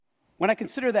When I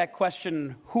consider that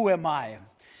question, who am I?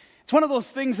 It's one of those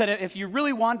things that if you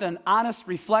really want an honest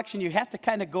reflection, you have to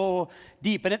kind of go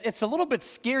deep. And it's a little bit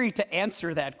scary to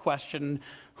answer that question,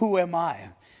 who am I?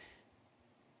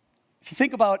 If you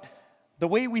think about the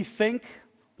way we think,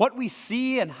 what we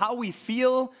see, and how we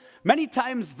feel, many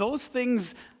times those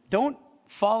things don't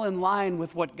fall in line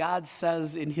with what God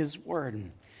says in His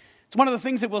Word. It's one of the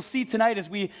things that we'll see tonight as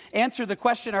we answer the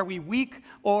question, are we weak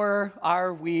or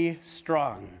are we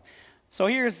strong? So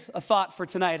here's a thought for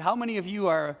tonight. How many of you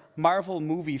are Marvel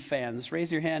movie fans? Raise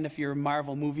your hand if you're a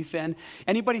Marvel movie fan.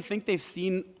 Anybody think they've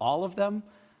seen all of them?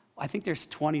 I think there's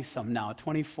 20-some now,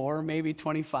 24 maybe,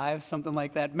 25, something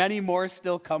like that. Many more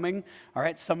still coming. All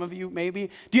right, some of you maybe.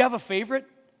 Do you have a favorite?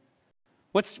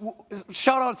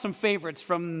 Shout out some favorites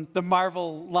from the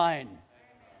Marvel line.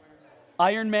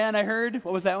 Iron Man, I heard.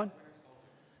 What was that one?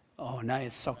 Oh,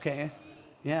 nice. Okay.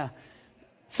 Yeah.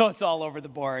 So it's all over the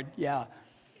board. Yeah.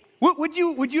 Would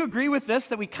you agree with this,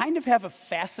 that we kind of have a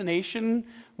fascination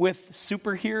with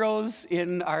superheroes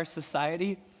in our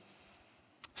society?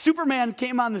 Superman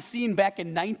came on the scene back in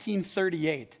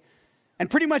 1938.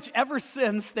 And pretty much ever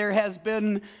since, there has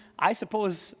been, I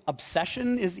suppose,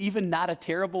 obsession is even not a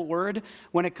terrible word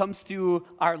when it comes to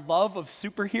our love of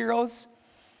superheroes.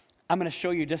 I'm going to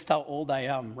show you just how old I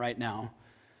am right now.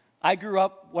 I grew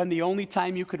up when the only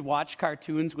time you could watch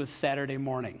cartoons was Saturday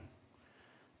morning.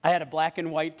 I had a black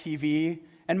and white TV,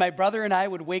 and my brother and I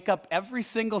would wake up every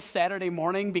single Saturday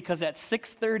morning because at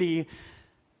 6:30,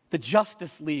 the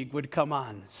Justice League would come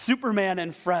on, Superman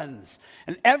and Friends.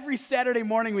 And every Saturday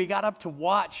morning, we got up to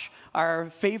watch our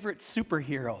favorite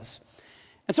superheroes.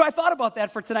 And so I thought about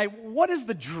that for tonight. What is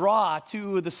the draw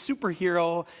to the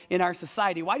superhero in our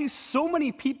society? Why do so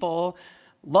many people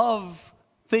love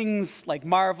things like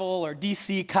Marvel or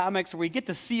DC Comics, where we get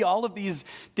to see all of these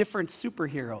different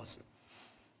superheroes?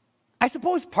 I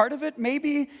suppose part of it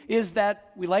maybe is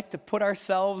that we like to put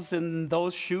ourselves in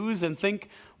those shoes and think,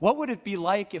 what would it be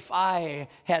like if I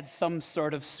had some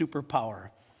sort of superpower?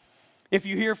 If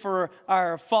you hear for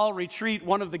our fall retreat,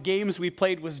 one of the games we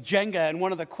played was Jenga, and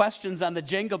one of the questions on the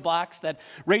Jenga box that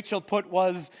Rachel put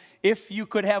was, if you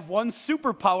could have one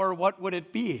superpower, what would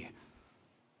it be?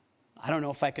 I don't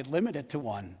know if I could limit it to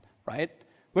one, right? It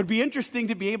would be interesting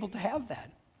to be able to have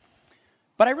that.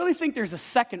 But I really think there's a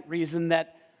second reason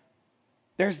that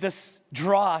there's this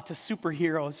draw to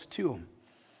superheroes too.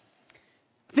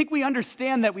 I think we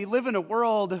understand that we live in a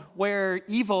world where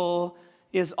evil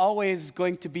is always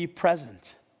going to be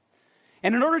present.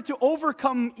 And in order to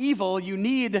overcome evil, you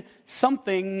need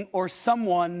something or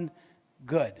someone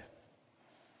good.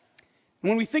 And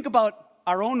when we think about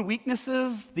our own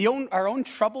weaknesses, our own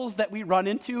troubles that we run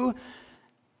into,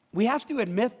 we have to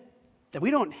admit that we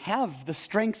don't have the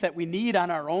strength that we need on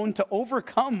our own to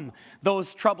overcome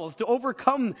those troubles, to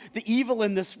overcome the evil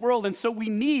in this world. And so we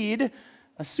need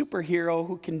a superhero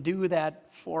who can do that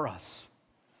for us.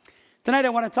 Tonight I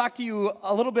want to talk to you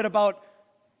a little bit about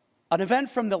an event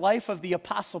from the life of the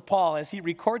Apostle Paul as he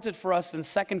records it for us in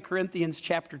 2 Corinthians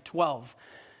chapter 12.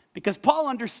 Because Paul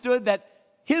understood that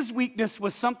his weakness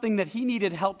was something that he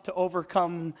needed help to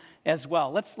overcome as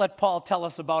well. Let's let Paul tell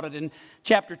us about it in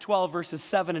chapter 12, verses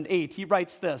 7 and 8. He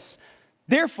writes this: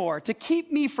 "Therefore, to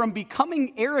keep me from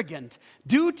becoming arrogant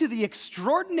due to the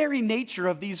extraordinary nature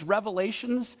of these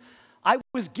revelations, I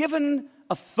was given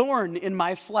a thorn in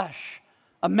my flesh,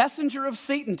 a messenger of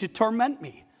Satan to torment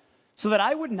me, so that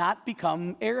I would not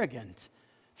become arrogant.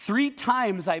 3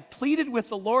 times I pleaded with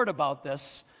the Lord about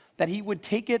this, that he would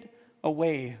take it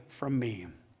away from me."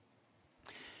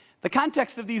 The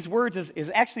context of these words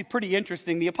is actually pretty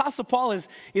interesting. The Apostle Paul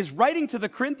is writing to the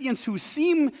Corinthians who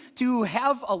seem to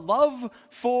have a love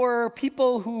for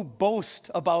people who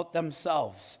boast about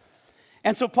themselves.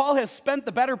 And so Paul has spent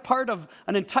the better part of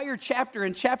an entire chapter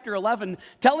in chapter 11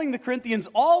 telling the Corinthians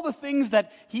all the things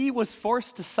that he was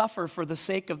forced to suffer for the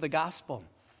sake of the gospel.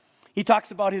 He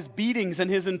talks about his beatings and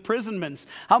his imprisonments,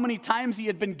 how many times he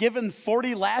had been given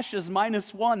 40 lashes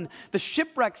minus 1, the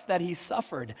shipwrecks that he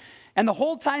suffered. And the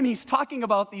whole time he's talking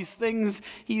about these things,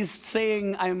 he's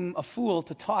saying, I'm a fool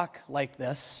to talk like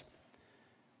this.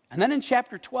 And then in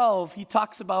chapter 12, he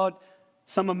talks about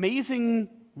some amazing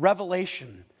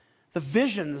revelation, the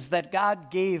visions that God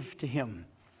gave to him.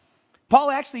 Paul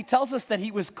actually tells us that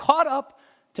he was caught up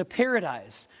to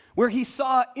paradise, where he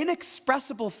saw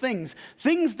inexpressible things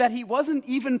that he wasn't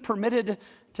even permitted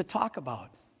to talk about.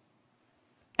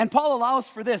 And Paul allows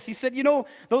for this. He said,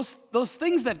 those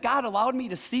things that God allowed me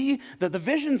to see, the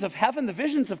visions of heaven, the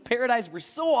visions of paradise were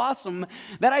so awesome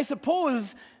that I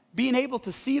suppose being able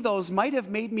to see those might have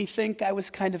made me think I was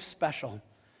kind of special.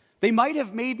 They might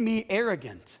have made me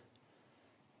arrogant.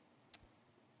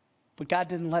 But God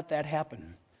didn't let that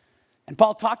happen. And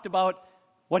Paul talked about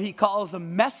what he calls a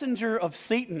messenger of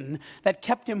Satan that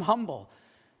kept him humble,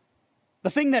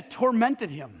 the thing that tormented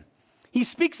him. He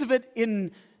speaks of it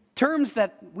in terms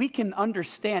that we can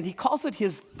understand. He calls it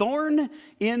his thorn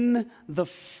in the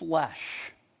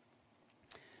flesh.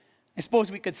 I suppose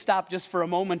we could stop just for a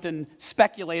moment and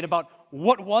speculate about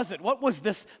what was it? What was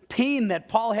this pain that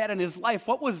Paul had in his life?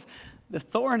 What was the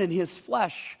thorn in his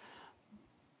flesh?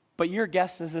 But your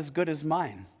guess is as good as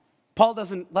mine. Paul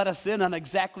doesn't let us in on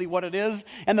exactly what it is,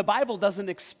 and the Bible doesn't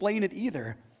explain it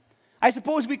either. I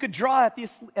suppose we could draw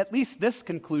at least this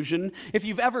conclusion. If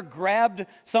you've ever grabbed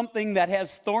something that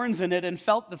has thorns in it and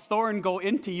felt the thorn go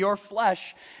into your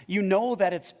flesh, you know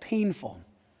that it's painful.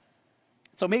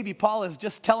 So maybe Paul is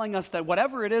just telling us that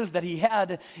whatever it is that he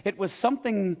had, it was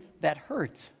something that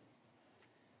hurt.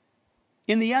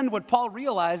 In the end, what Paul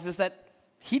realized is that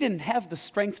he didn't have the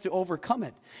strength to overcome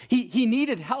it. He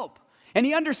needed help. And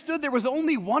he understood there was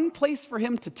only one place for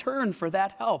him to turn for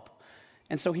that help.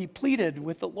 And so he pleaded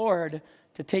with the Lord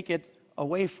to take it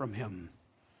away from him.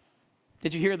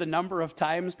 Did you hear the number of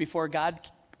times before God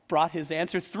brought his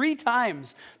answer? 3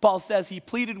 times, Paul says he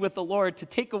pleaded with the Lord to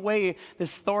take away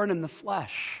this thorn in the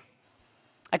flesh.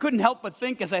 I couldn't help but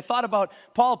think as I thought about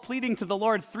Paul pleading to the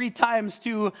Lord 3 times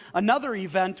to another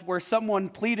event where someone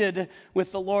pleaded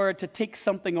with the Lord to take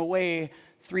something away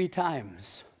 3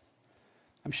 times.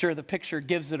 I'm sure the picture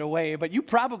gives it away, but you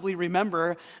probably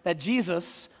remember that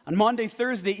Jesus, on Maundy,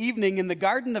 Thursday evening in the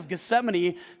Garden of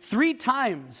Gethsemane, 3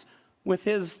 times with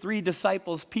his 3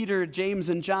 disciples, Peter, James,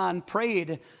 and John,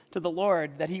 prayed to the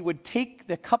Lord that he would take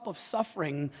the cup of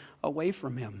suffering away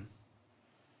from him.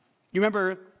 You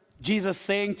remember Jesus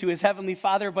saying to his heavenly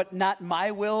Father, "But not my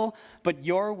will, but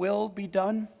your will be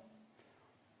done"?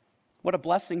 What a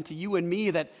blessing to you and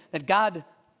me that God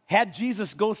had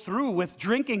Jesus go through with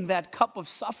drinking that cup of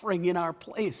suffering in our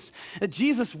place. That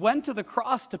Jesus went to the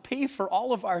cross to pay for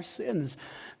all of our sins.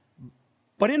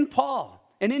 But in Paul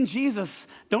and in Jesus,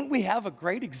 don't we have a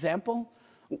great example?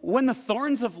 When the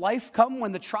thorns of life come,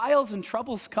 when the trials and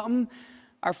troubles come,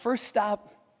 our first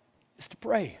stop is to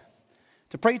pray.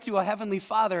 To pray to a heavenly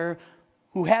Father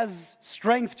who has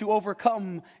strength to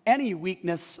overcome any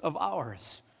weakness of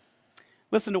ours.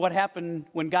 Listen to what happened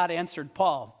when God answered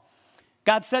Paul.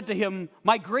 God said to him,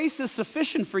 "My grace is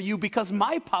sufficient for you because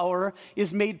my power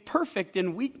is made perfect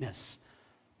in weakness.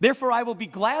 Therefore, I will be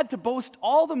glad to boast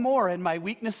all the more in my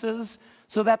weaknesses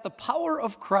so that the power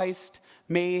of Christ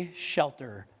may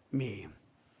shelter me."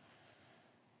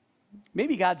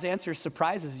 Maybe God's answer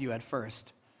surprises you at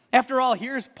first. After all,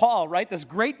 here's Paul, right? This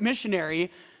great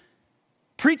missionary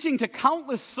preaching to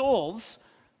countless souls,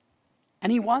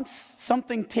 and he wants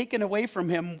something taken away from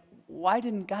him. Why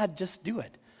didn't God just do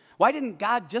it? Why didn't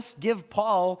God just give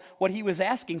Paul what he was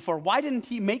asking for? Why didn't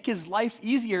he make his life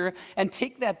easier and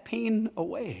take that pain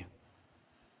away?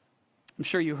 I'm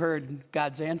sure you heard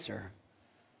God's answer.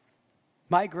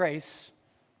 My grace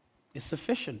is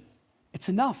sufficient. It's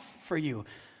enough for you.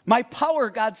 My power,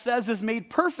 God says, is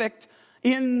made perfect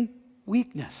in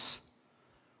weakness.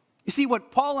 You see,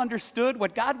 what Paul understood,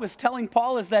 what God was telling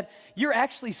Paul is that you're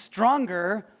actually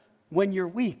stronger when you're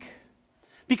weak.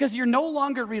 Because you're no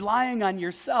longer relying on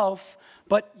yourself,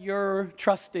 but you're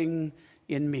trusting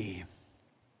in me.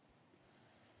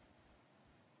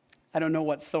 I don't know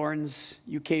what thorns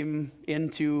you came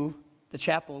into the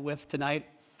chapel with tonight.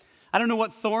 I don't know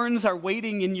what thorns are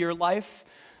waiting in your life,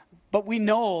 but we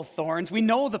know thorns. We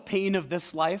know the pain of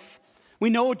this life. We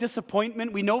know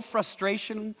disappointment. We know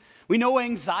frustration. We know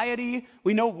anxiety.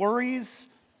 We know worries.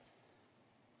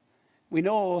 We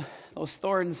know those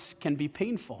thorns can be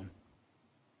painful.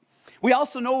 We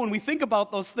also know when we think about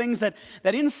those things that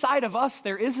inside of us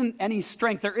there isn't any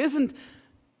strength. There isn't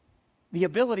the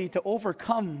ability to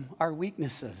overcome our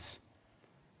weaknesses.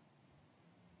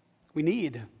 We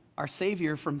need our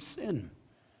Savior from sin.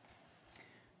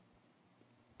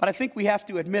 But I think we have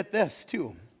to admit this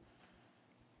too,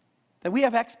 that we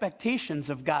have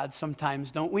expectations of God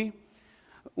sometimes, don't we?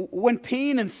 When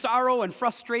pain and sorrow and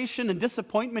frustration and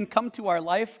disappointment come to our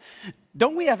life,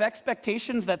 don't we have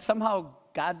expectations that somehow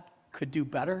God could do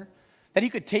better? That he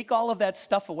could take all of that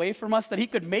stuff away from us? That he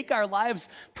could make our lives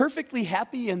perfectly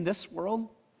happy in this world?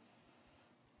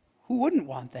 Who wouldn't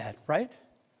want that, right?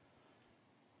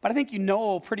 But I think you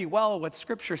know pretty well what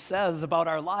Scripture says about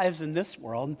our lives in this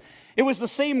world. It was the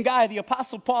same guy, the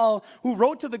Apostle Paul, who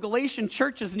wrote to the Galatian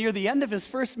churches near the end of his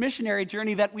first missionary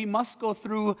journey that we must go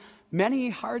through many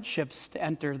hardships to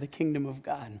enter the kingdom of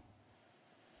God.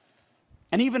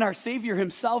 And even our Savior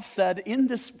himself said, "In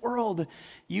this world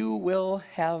you will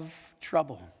have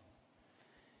trouble."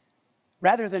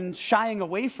 Rather than shying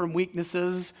away from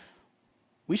weaknesses,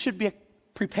 we should be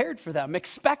prepared for them,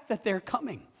 expect that they're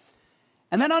coming,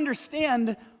 and then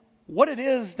understand what it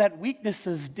is that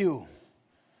weaknesses do.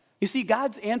 You see,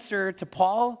 God's answer to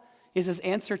Paul is his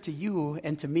answer to you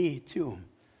and to me too.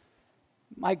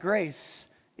 My grace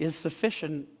is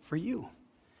sufficient for you.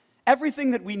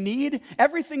 Everything that we need,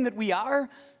 everything that we are,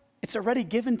 it's already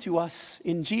given to us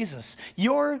in Jesus.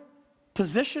 Your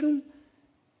position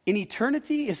in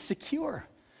eternity is secure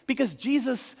because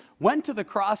Jesus went to the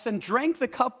cross and drank the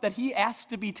cup that he asked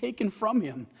to be taken from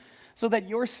him so that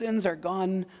your sins are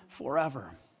gone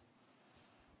forever.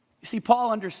 You see,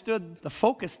 Paul understood the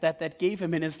focus that gave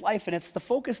him in his life, and it's the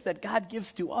focus that God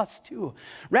gives to us too.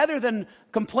 Rather than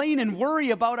complain and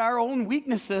worry about our own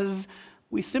weaknesses,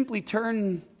 we simply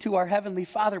turn to our Heavenly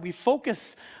Father. We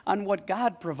focus on what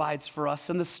God provides for us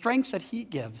and the strength that he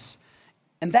gives.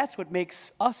 And that's what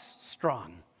makes us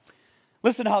strong.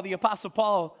 Listen to how the Apostle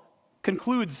Paul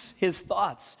concludes his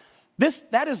thoughts.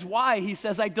 That is why he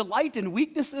says, I delight in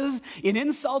weaknesses, in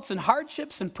insults and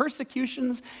hardships and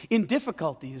persecutions, in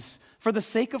difficulties for the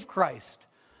sake of Christ.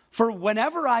 For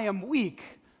whenever I am weak,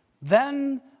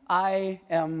 then I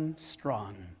am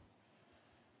strong.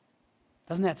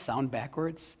 Doesn't that sound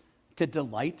backwards? To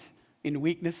delight in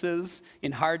weaknesses,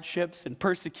 in hardships, in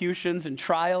persecutions, in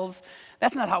trials.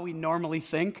 That's not how we normally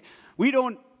think. We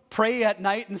don't pray at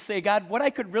night and say, God, what I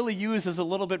could really use is a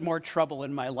little bit more trouble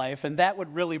in my life, and that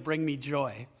would really bring me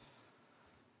joy.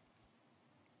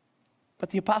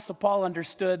 But the Apostle Paul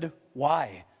understood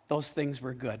why those things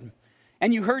were good.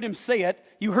 And you heard him say it.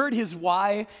 You heard his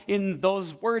why in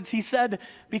those words. He said,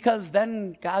 because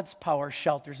then God's power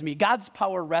shelters me. God's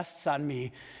power rests on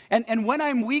me. And when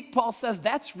I'm weak, Paul says,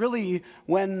 that's really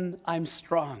when I'm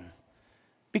strong.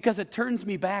 Because it turns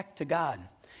me back to God.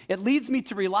 It leads me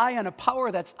to rely on a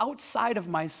power that's outside of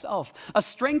myself, a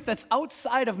strength that's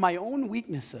outside of my own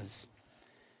weaknesses.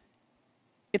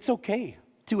 It's okay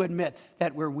to admit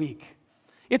that we're weak.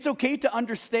 It's okay to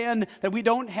understand that we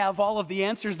don't have all of the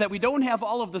answers, that we don't have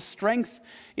all of the strength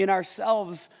in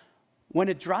ourselves when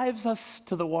it drives us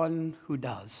to the one who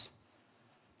does.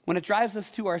 When it drives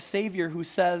us to our Savior who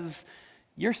says,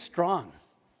 you're strong.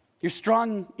 You're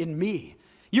strong in me.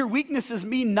 Your weaknesses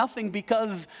mean nothing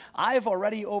because I've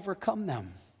already overcome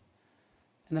them.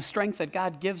 And the strength that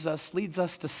God gives us leads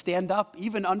us to stand up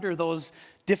even under those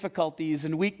difficulties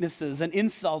and weaknesses and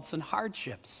insults and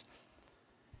hardships.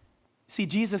 See,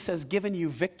 Jesus has given you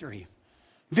victory.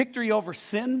 Victory over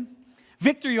sin,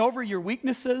 victory over your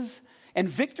weaknesses, and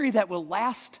victory that will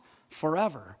last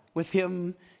forever with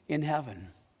him in heaven.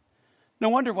 No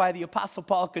wonder why the Apostle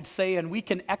Paul could say, and we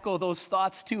can echo those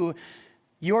thoughts too,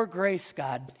 your grace,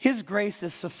 God, his grace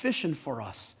is sufficient for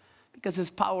us because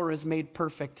his power is made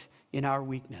perfect in our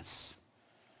weakness.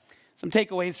 Some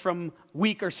takeaways from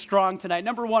weak or strong tonight.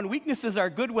 Number one, weaknesses are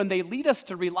good when they lead us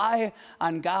to rely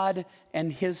on God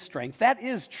and his strength. That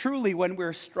is truly when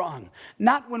we're strong,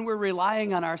 not when we're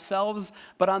relying on ourselves,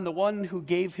 but on the one who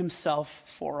gave himself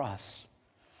for us.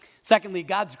 Secondly,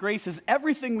 God's grace is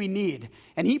everything we need,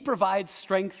 and he provides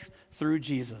strength through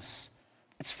Jesus.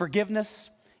 It's forgiveness,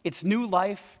 it's new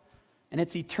life, and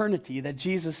it's eternity that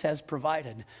Jesus has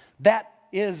provided. That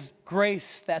is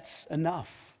grace that's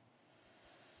enough.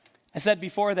 I said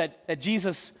before that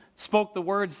Jesus spoke the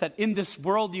words that in this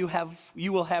world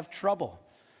you will have trouble.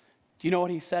 Do you know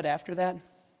what he said after that?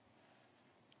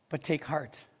 But take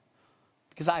heart,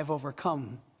 because I've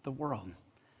overcome the world.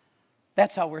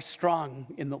 That's how we're strong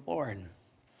in the Lord.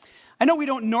 I know we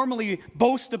don't normally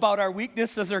boast about our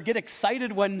weaknesses or get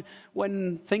excited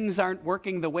when things aren't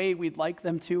working the way we'd like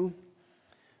them to.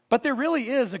 But there really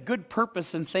is a good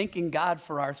purpose in thanking God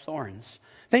for our thorns,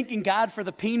 thanking God for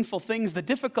the painful things, the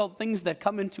difficult things that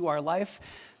come into our life,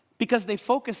 because they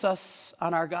focus us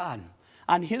on our God,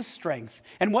 on his strength,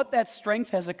 and what that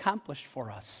strength has accomplished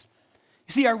for us.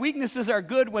 You see, our weaknesses are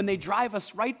good when they drive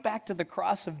us right back to the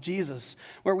cross of Jesus,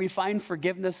 where we find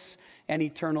forgiveness and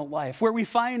eternal life, where we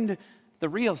find the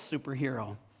real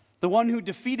superhero, the one who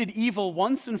defeated evil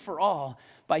once and for all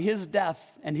by his death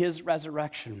and his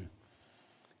resurrection.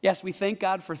 Yes, we thank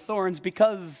God for thorns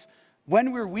because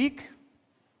when we're weak,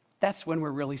 that's when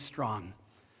we're really strong.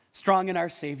 Strong in our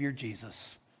Savior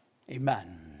Jesus.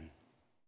 Amen.